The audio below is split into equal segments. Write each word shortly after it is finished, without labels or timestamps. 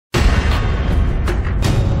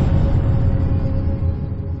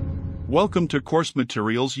Welcome to Course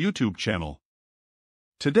Materials YouTube channel.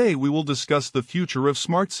 Today we will discuss the future of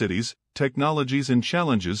smart cities, technologies and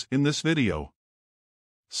challenges in this video.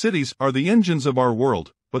 Cities are the engines of our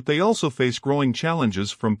world, but they also face growing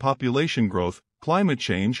challenges from population growth, climate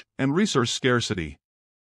change, and resource scarcity.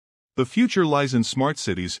 The future lies in smart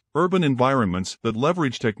cities, urban environments that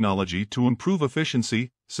leverage technology to improve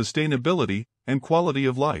efficiency, sustainability, and quality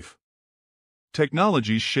of life.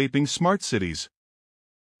 Technologies shaping smart cities.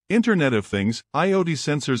 Internet of Things, IoT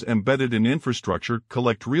sensors embedded in infrastructure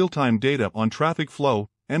collect real-time data on traffic flow,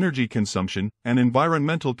 energy consumption, and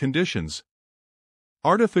environmental conditions.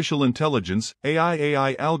 Artificial intelligence,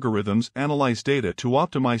 AI algorithms analyze data to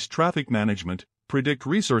optimize traffic management, predict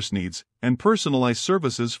resource needs, and personalize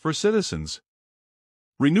services for citizens.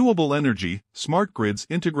 Renewable energy, smart grids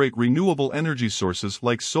integrate renewable energy sources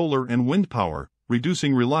like solar and wind power,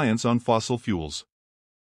 reducing reliance on fossil fuels.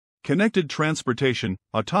 Connected transportation,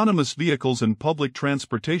 autonomous vehicles and public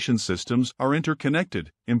transportation systems are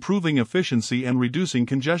interconnected, improving efficiency and reducing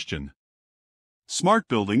congestion. Smart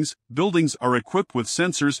buildings, buildings are equipped with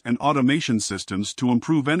sensors and automation systems to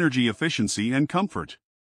improve energy efficiency and comfort.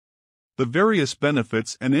 The various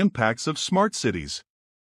benefits and impacts of smart cities.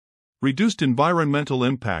 Reduced environmental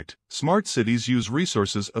impact, smart cities use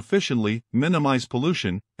resources efficiently, minimize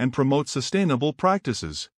pollution, and promote sustainable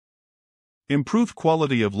practices. Improved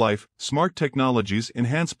quality of life, smart technologies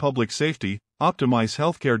enhance public safety, optimize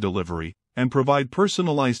healthcare delivery, and provide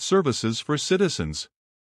personalized services for citizens.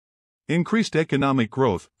 Increased economic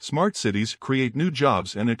growth, smart cities create new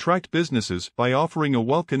jobs and attract businesses by offering a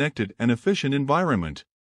well-connected and efficient environment.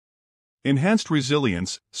 Enhanced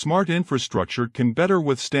resilience, smart infrastructure can better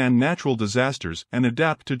withstand natural disasters and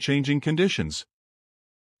adapt to changing conditions.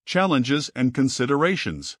 Challenges and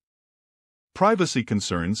considerations. Privacy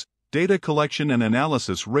concerns, data collection and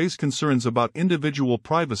analysis raise concerns about individual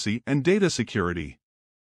privacy and data security.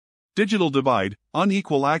 Digital divide,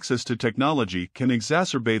 unequal access to technology can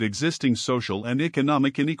exacerbate existing social and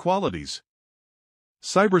economic inequalities.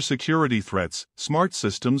 Cybersecurity threats, smart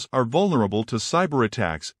systems are vulnerable to cyber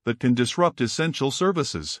attacks that can disrupt essential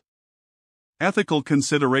services. Ethical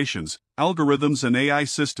considerations, algorithms and AI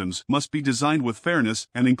systems must be designed with fairness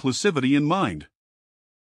and inclusivity in mind.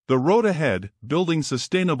 The road ahead, building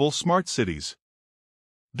sustainable smart cities.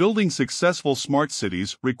 Building successful smart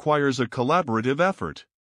cities requires a collaborative effort.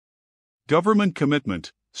 Government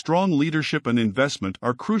commitment, strong leadership and investment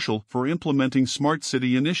are crucial for implementing smart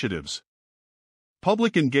city initiatives.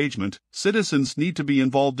 Public engagement, citizens need to be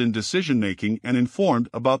involved in decision-making and informed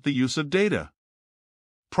about the use of data.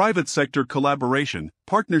 Private sector collaboration,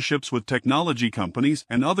 partnerships with technology companies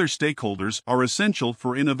and other stakeholders are essential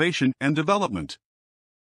for innovation and development.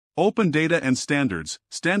 Open data and standards,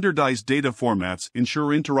 standardized data formats ensure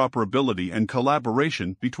interoperability and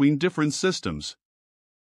collaboration between different systems.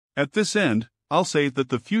 At this end, I'll say that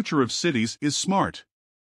the future of cities is smart.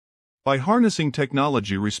 By harnessing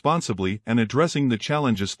technology responsibly and addressing the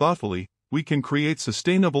challenges thoughtfully, we can create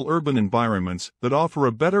sustainable urban environments that offer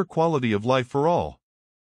a better quality of life for all.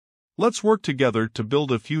 Let's work together to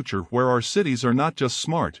build a future where our cities are not just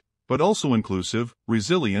smart, but also inclusive,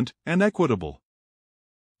 resilient, and equitable.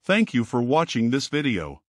 Thank you for watching this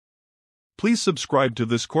video. Please subscribe to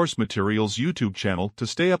this Course Materials YouTube channel to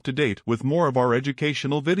stay up to date with more of our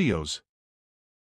educational videos.